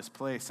part of this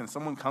place and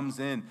someone comes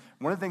in,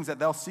 one of the things that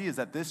they'll see is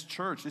that this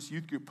church, this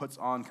youth group puts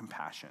on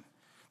compassion.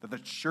 That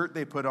the shirt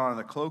they put on,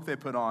 the cloak they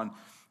put on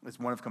is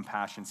one of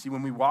compassion. See,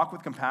 when we walk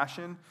with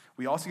compassion,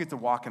 we also get to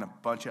walk in a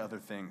bunch of other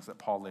things that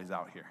Paul lays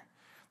out here.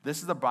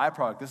 This is a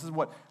byproduct. This is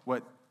what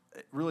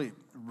really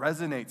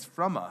resonates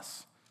from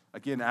us,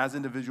 again, as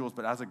individuals,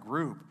 but as a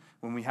group,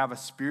 when we have a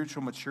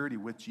spiritual maturity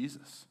with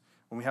Jesus,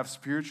 when we have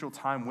spiritual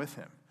time with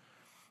him.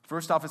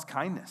 First off is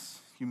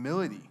kindness,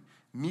 humility,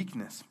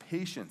 meekness,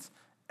 patience,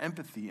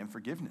 empathy, and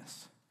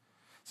forgiveness.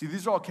 See,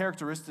 these are all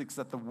characteristics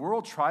that the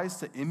world tries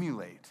to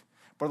emulate.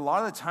 But a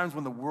lot of the times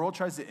when the world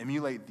tries to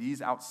emulate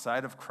these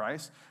outside of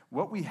Christ,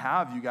 what we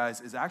have, you guys,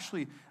 is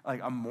actually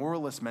like a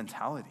moralist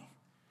mentality.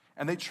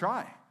 And they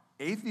try.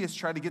 Atheists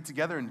try to get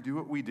together and do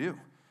what we do.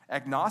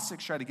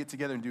 Agnostics try to get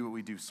together and do what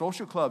we do.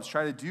 Social clubs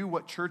try to do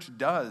what church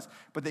does,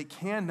 but they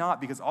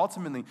cannot because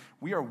ultimately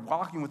we are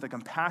walking with a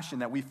compassion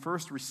that we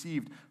first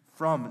received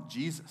from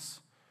Jesus.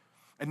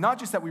 And not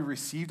just that we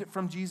received it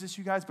from Jesus,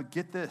 you guys, but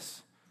get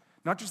this.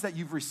 Not just that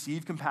you've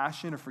received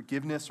compassion or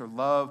forgiveness or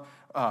love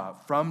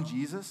from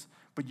Jesus,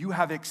 but you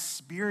have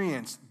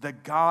experienced the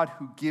God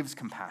who gives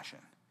compassion.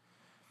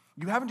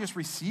 You haven't just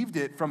received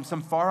it from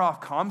some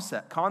far-off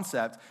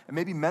concept, and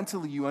maybe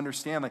mentally you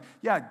understand, like,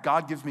 yeah,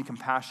 God gives me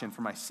compassion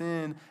for my sin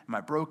and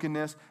my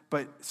brokenness,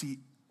 but see,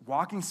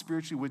 walking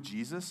spiritually with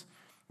Jesus,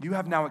 you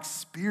have now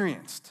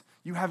experienced,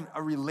 you have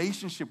a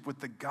relationship with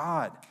the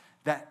God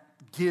that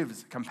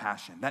gives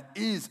compassion, that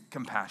is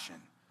compassion.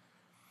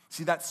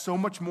 See, that's so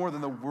much more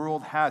than the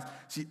world has.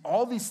 See,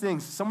 all these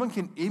things someone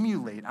can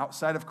emulate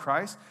outside of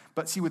Christ,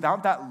 but see,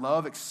 without that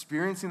love,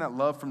 experiencing that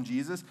love from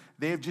Jesus,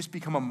 they have just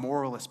become a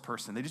moralist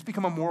person. They just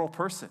become a moral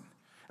person.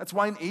 That's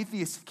why an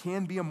atheist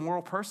can be a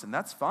moral person.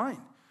 That's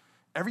fine.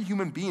 Every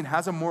human being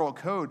has a moral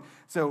code.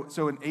 So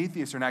an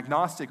atheist or an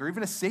agnostic or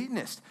even a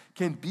Satanist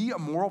can be a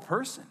moral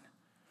person.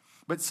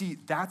 But see,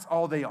 that's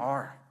all they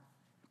are.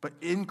 But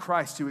in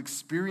Christ, to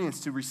experience,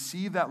 to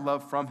receive that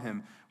love from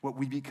him, what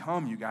we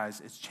become, you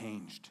guys, is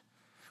changed.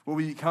 What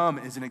we become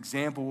is an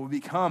example. What we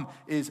become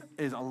is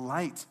a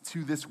light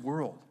to this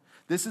world.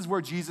 This is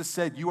where Jesus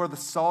said, you are the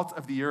salt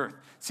of the earth.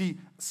 See,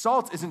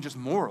 salt isn't just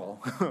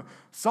moral.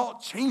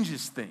 Salt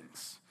changes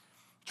things.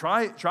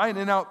 Try an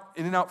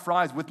In-N-Out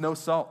fries with no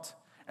salt,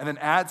 and then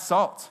add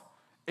salt.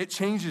 It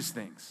changes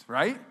things,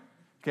 right?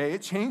 Okay,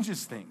 it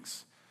changes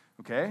things.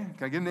 Okay,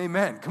 can I get an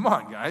amen? Come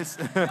on, guys.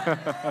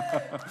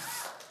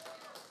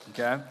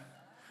 Okay?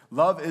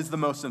 Love is the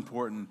most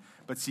important,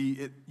 but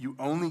see, you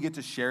only get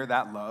to share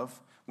that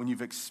love when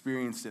you've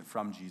experienced it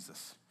from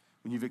Jesus,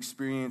 when you've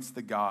experienced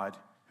the God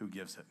who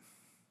gives it.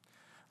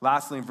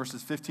 Lastly, in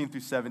verses 15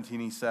 through 17,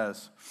 he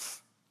says,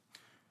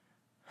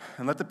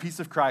 and let the peace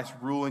of Christ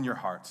rule in your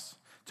hearts,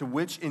 to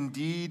which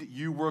indeed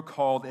you were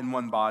called in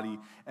one body,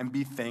 and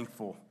be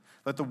thankful.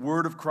 Let the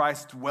word of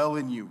Christ dwell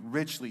in you,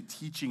 richly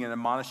teaching and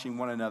admonishing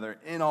one another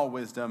in all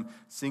wisdom,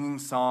 singing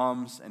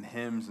psalms and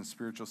hymns and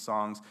spiritual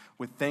songs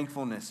with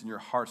thankfulness in your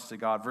hearts to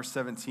God. Verse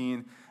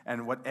 17,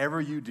 and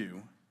whatever you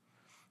do,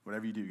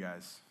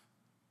 guys,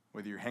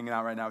 whether you're hanging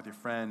out right now with your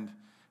friend,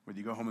 whether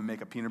you go home and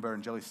make a peanut butter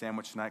and jelly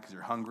sandwich tonight because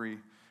you're hungry,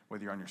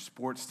 whether you're on your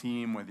sports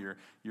team, whether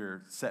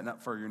you're setting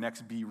up for your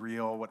next Be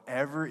Real,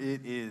 whatever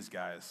it is,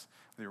 guys,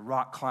 whether you're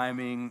rock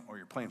climbing or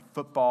you're playing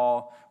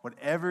football,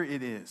 whatever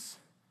it is,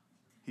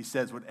 he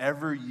says,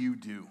 whatever you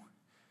do,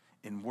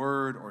 in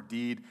word or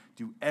deed,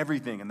 do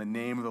everything in the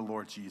name of the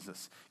Lord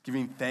Jesus,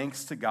 giving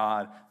thanks to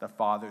God the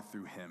Father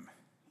through him.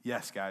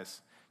 Yes, guys,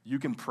 you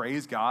can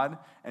praise God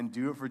and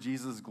do it for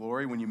Jesus'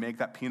 glory when you make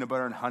that peanut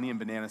butter and honey and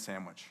banana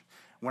sandwich.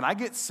 When I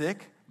get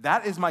sick,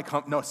 that is my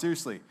no,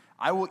 seriously,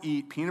 I will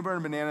eat peanut butter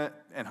and banana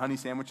and honey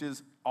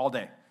sandwiches all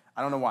day.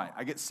 I don't know why.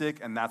 I get sick,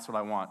 and that's what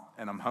I want,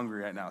 and I'm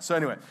hungry right now. So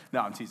anyway, no,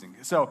 I'm teasing.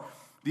 So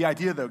the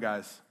idea, though,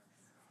 guys,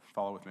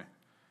 follow with me,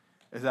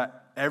 is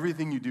that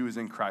everything you do is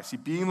in Christ. See,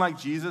 being like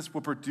Jesus will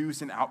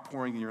produce an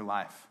outpouring in your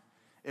life.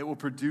 It will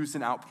produce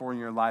an outpouring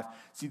in your life.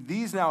 See,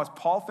 these now, as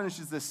Paul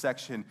finishes this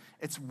section,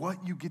 it's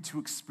what you get to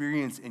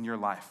experience in your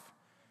life.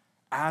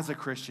 As a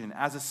Christian,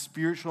 as a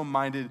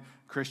spiritual-minded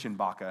Christian,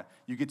 Baca,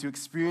 you get to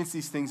experience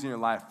these things in your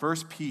life.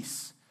 First,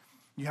 peace.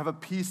 You have a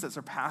peace that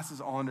surpasses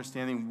all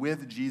understanding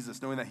with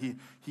Jesus, knowing that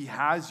he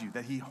has you,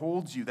 that he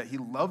holds you, that he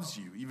loves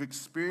you. You've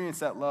experienced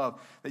that love,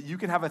 that you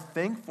can have a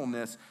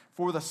thankfulness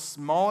for the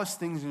smallest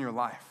things in your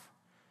life.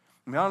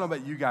 I mean, I don't know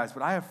about you guys,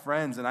 but I have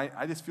friends, and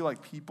I just feel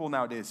like people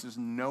nowadays just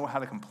know how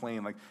to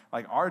complain.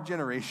 Like our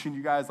generation,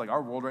 you guys, like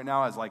our world right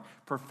now has like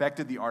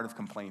perfected the art of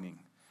complaining.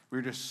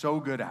 We're just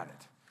so good at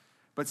it.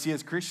 But see,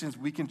 as Christians,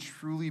 we can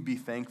truly be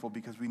thankful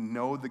because we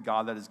know the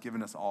God that has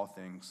given us all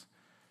things.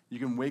 You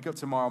can wake up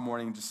tomorrow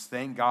morning and just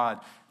thank God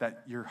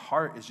that your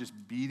heart is just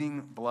beating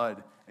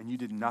blood and you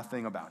did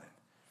nothing about it.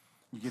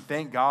 You can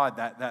thank God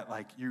that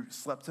like you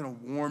slept in a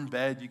warm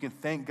bed. You can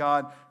thank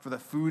God for the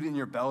food in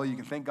your belly. You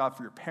can thank God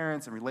for your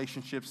parents and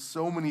relationships,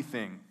 so many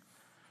things,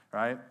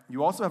 right?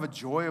 You also have a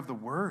joy of the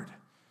word.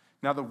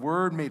 Now, the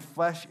word made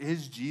flesh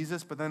is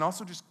Jesus, but then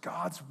also just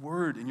God's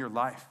word in your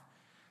life.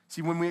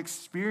 See, when we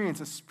experience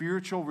a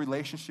spiritual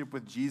relationship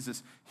with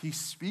Jesus, he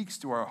speaks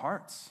to our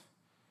hearts.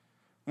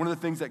 One of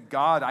the things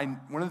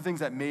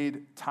that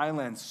made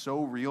Thailand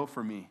so real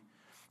for me,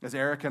 as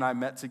Eric and I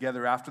met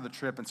together after the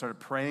trip and started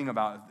praying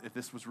about if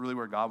this was really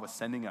where God was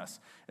sending us,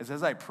 is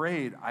as I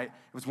prayed, it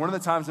was one of the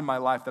times in my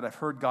life that I've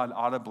heard God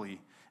audibly,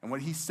 and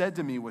what he said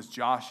to me was,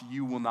 Josh,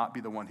 you will not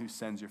be the one who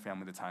sends your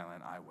family to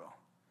Thailand, I will.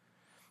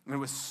 And it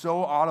was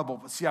so audible,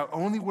 but see, I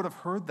only would have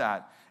heard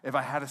that if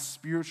I had a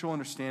spiritual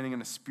understanding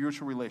and a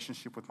spiritual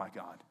relationship with my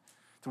God,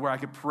 to where I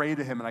could pray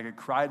to him and I could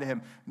cry to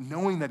him,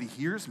 knowing that he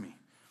hears me.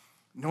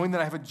 Knowing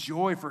that I have a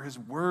joy for his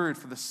word,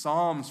 for the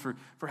Psalms,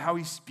 for how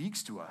he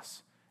speaks to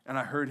us. And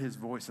I heard his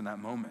voice in that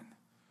moment.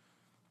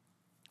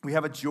 We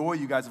have a joy,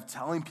 you guys, of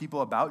telling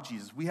people about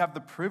Jesus. We have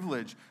the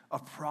privilege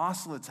of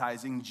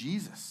proselytizing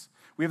Jesus.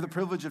 We have the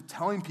privilege of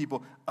telling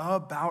people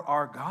about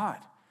our God,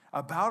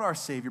 about our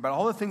Savior, about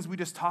all the things we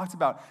just talked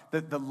about,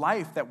 the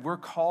life that we're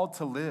called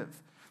to live,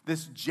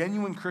 this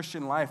genuine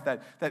Christian life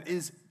that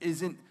is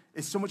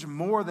so much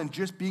more than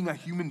just being a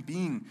human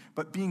being,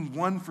 but being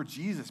one for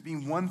Jesus,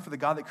 being one for the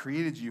God that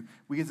created you.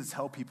 We get to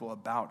tell people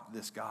about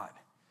this God.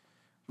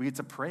 We get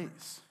to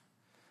praise.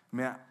 I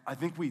mean, I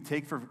think we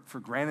take for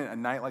granted a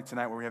night like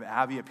tonight where we have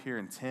Abby up here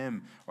and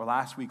Tim, or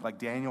last week like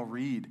Daniel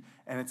Reed,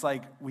 and it's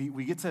like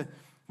we get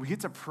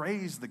to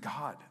praise the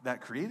God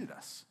that created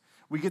us.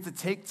 We get to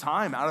take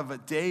time out of a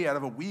day, out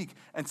of a week,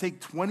 and take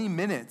 20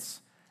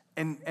 minutes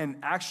and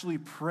actually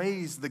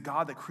praise the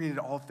God that created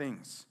all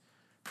things.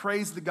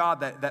 Praise the God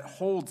that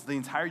holds the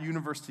entire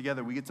universe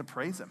together. We get to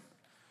praise him.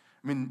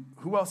 I mean,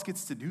 who else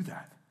gets to do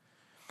that?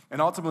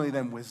 And ultimately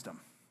then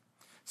wisdom.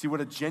 See, what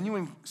a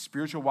genuine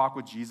spiritual walk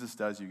with Jesus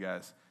does, you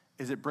guys,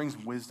 is it brings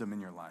wisdom in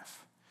your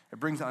life. It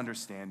brings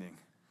understanding.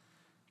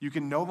 You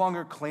can no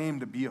longer claim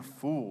to be a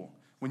fool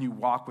when you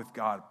walk with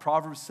God.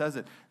 Proverbs says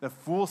it. The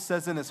fool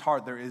says in his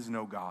heart, there is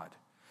no God.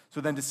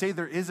 So then to say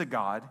there is a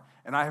God,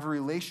 and I have a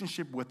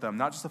relationship with them,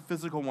 not just a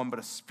physical one, but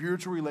a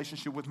spiritual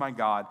relationship with my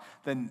God,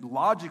 then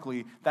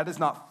logically, that is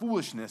not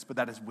foolishness, but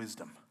that is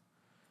wisdom.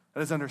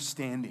 That is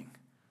understanding.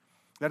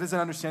 That is an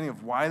understanding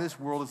of why this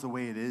world is the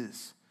way it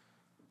is.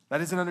 That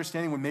is an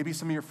understanding when maybe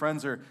some of your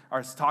friends are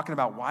talking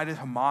about why did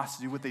Hamas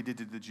do what they did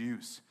to the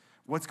Jews?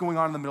 What's going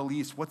on in the Middle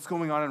East? What's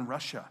going on in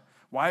Russia?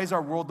 Why is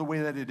our world the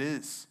way that it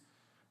is?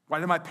 Why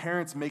did my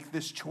parents make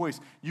this choice?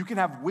 You can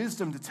have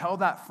wisdom to tell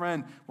that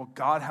friend, well,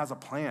 God has a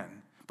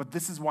plan. But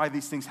this is why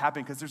these things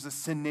happen, because there's a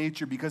sin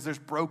nature, because there's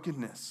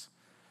brokenness.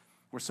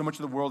 Where so much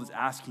of the world is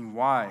asking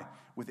why,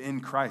 within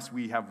Christ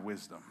we have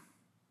wisdom.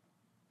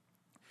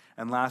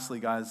 And lastly,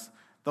 guys,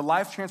 the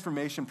life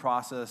transformation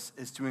process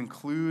is to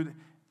include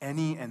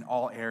any and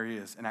all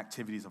areas and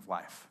activities of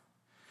life.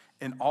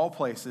 In all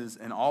places,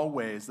 in all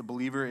ways, the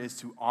believer is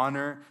to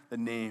honor the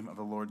name of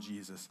the Lord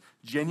Jesus.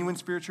 Genuine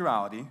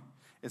spirituality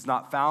is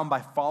not found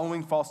by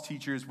following false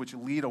teachers which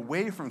lead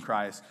away from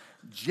Christ.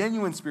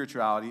 Genuine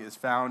spirituality is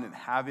found in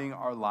having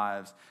our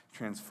lives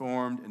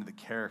transformed into the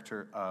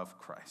character of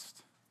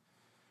Christ.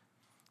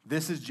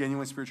 This is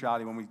genuine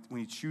spirituality when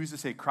we choose to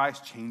say,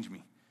 Christ, change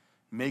me.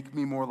 Make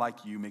me more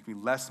like you. Make me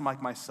less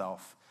like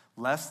myself,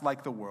 less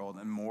like the world,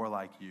 and more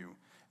like you.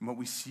 And what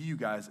we see, you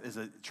guys, is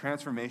a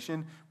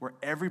transformation where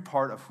every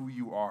part of who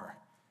you are,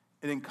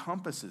 it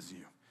encompasses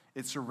you.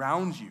 It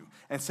surrounds you.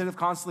 Instead of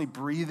constantly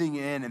breathing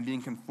in and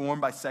being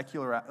conformed by a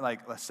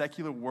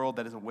secular world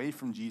that is away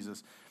from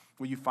Jesus,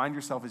 what you find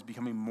yourself is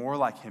becoming more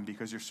like him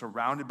because you're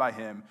surrounded by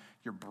him,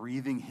 you're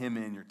breathing him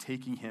in, you're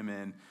taking him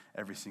in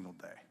every single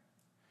day.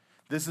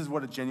 This is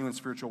what a genuine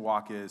spiritual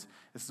walk is.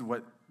 This is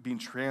what being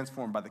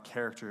transformed by the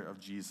character of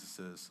Jesus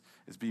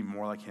is being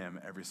more like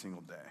him every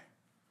single day.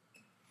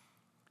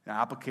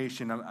 Now,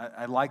 application,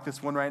 I like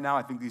this one right now.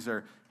 I think these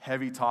are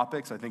heavy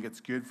topics. I think it's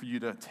good for you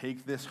to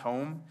take this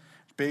home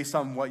based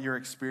on what you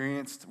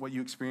experienced,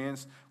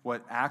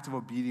 what act of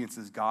obedience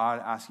is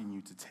God asking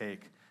you to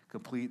take.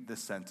 Complete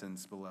this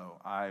sentence below,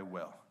 I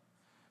will.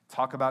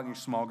 Talk about it in your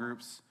small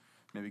groups.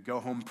 Maybe go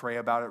home, pray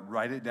about it,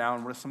 write it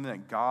down. What is something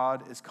that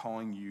God is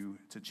calling you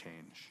to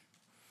change?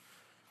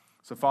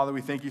 So, Father,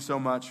 we thank you so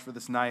much for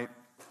this night.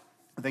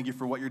 Thank you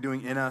for what you're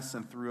doing in us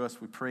and through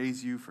us. We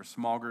praise you for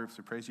small groups.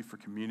 We praise you for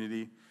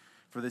community,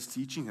 for this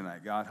teaching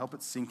tonight. God, help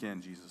it sink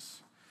in,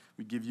 Jesus.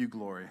 We give you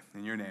glory.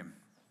 In your name,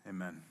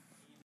 amen.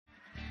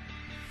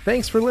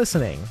 Thanks for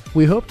listening.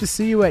 We hope to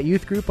see you at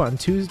youth group on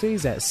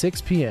Tuesdays at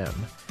 6 p.m.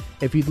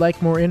 If you'd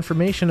like more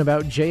information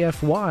about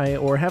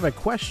JFY or have a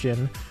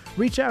question,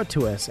 reach out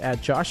to us at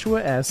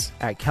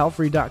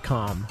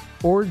joshuas@calvary.com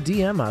or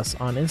DM us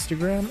on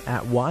Instagram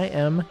at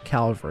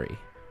ymcalvary.